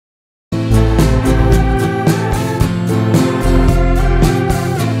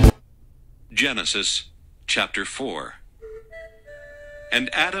Genesis chapter 4. And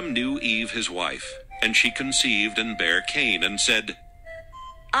Adam knew Eve his wife, and she conceived and bare Cain, and said,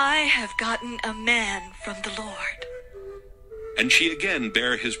 I have gotten a man from the Lord. And she again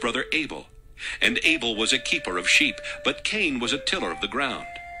bare his brother Abel. And Abel was a keeper of sheep, but Cain was a tiller of the ground.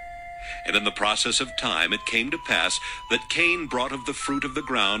 And in the process of time it came to pass that Cain brought of the fruit of the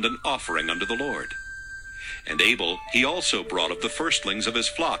ground an offering unto the Lord. And Abel he also brought of the firstlings of his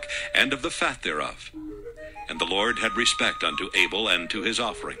flock, and of the fat thereof. And the Lord had respect unto Abel and to his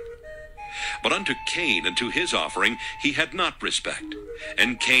offering. But unto Cain and to his offering he had not respect.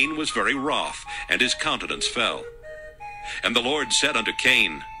 And Cain was very wroth, and his countenance fell. And the Lord said unto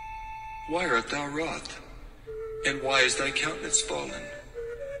Cain, Why art thou wroth? And why is thy countenance fallen?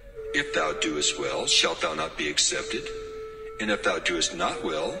 If thou doest well, shalt thou not be accepted? And if thou doest not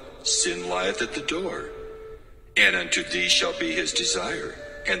well, sin lieth at the door. And unto thee shall be his desire,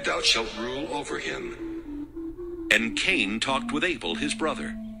 and thou shalt rule over him. And Cain talked with Abel his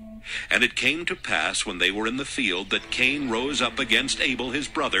brother. And it came to pass, when they were in the field, that Cain rose up against Abel his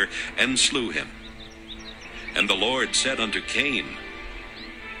brother, and slew him. And the Lord said unto Cain,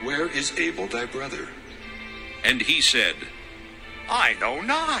 Where is Abel thy brother? And he said, I know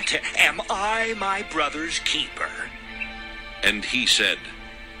not. Am I my brother's keeper? And he said,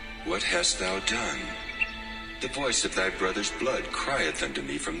 What hast thou done? The voice of thy brother's blood crieth unto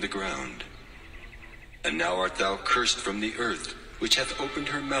me from the ground. And now art thou cursed from the earth, which hath opened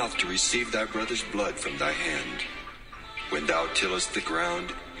her mouth to receive thy brother's blood from thy hand. When thou tillest the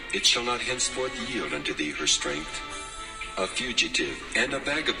ground, it shall not henceforth yield unto thee her strength. A fugitive and a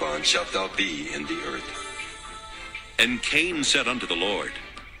vagabond shalt thou be in the earth. And Cain said unto the Lord,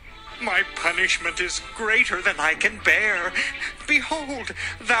 My punishment is greater than I can bear. Behold,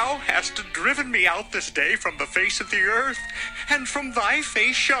 thou hast driven me out this day from the face of the earth, and from thy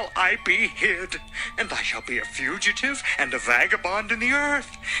face shall I be hid. And I shall be a fugitive and a vagabond in the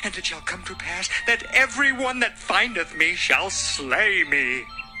earth. And it shall come to pass that every one that findeth me shall slay me.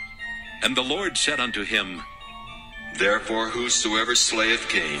 And the Lord said unto him, Therefore whosoever slayeth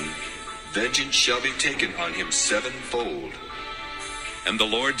Cain, vengeance shall be taken on him sevenfold. And the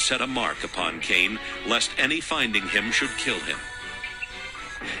Lord set a mark upon Cain, lest any finding him should kill him.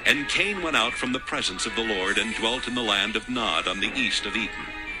 And Cain went out from the presence of the Lord, and dwelt in the land of Nod on the east of Eden.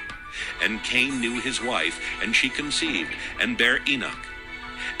 And Cain knew his wife, and she conceived, and bare Enoch.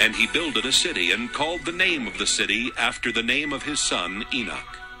 And he builded a city, and called the name of the city after the name of his son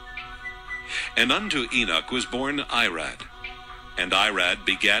Enoch. And unto Enoch was born Irad. And Irad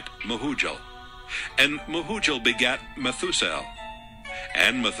begat Mehujael. And Mehujael begat Methusael.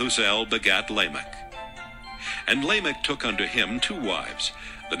 And Methusael begat Lamech. And Lamech took unto him 2 wives.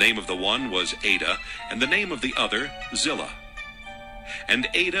 The name of the one was Ada, and the name of the other Zillah. And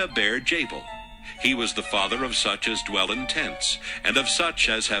Ada bare Jabal. He was the father of such as dwell in tents, and of such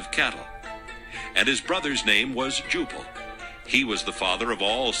as have cattle. And his brother's name was Jubal. He was the father of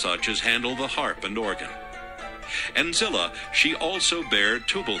all such as handle the harp and organ. And Zillah, she also bare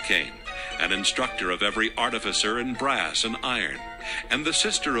Tubal-Cain, an instructor of every artificer in brass and iron. And the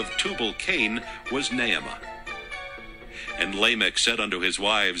sister of Tubal-Cain was Naamah. And Lamech said unto his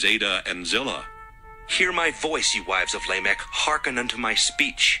wives Ada and Zillah, Hear my voice, ye wives of Lamech, hearken unto my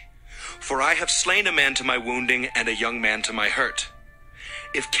speech. For I have slain a man to my wounding, and a young man to my hurt.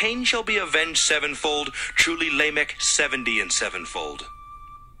 If Cain shall be avenged sevenfold, truly Lamech 70 and sevenfold.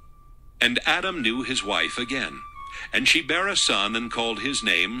 And Adam knew his wife again, and she bare a son, and called his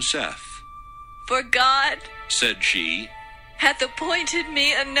name Seth. For God, said she, hath appointed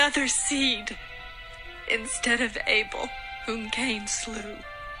me another seed, instead of Abel, whom Cain slew.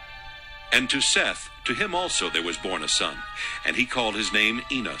 And to Seth, to him also there was born a son, and he called his name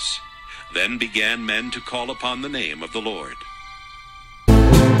Enos. Then began men to call upon the name of the Lord.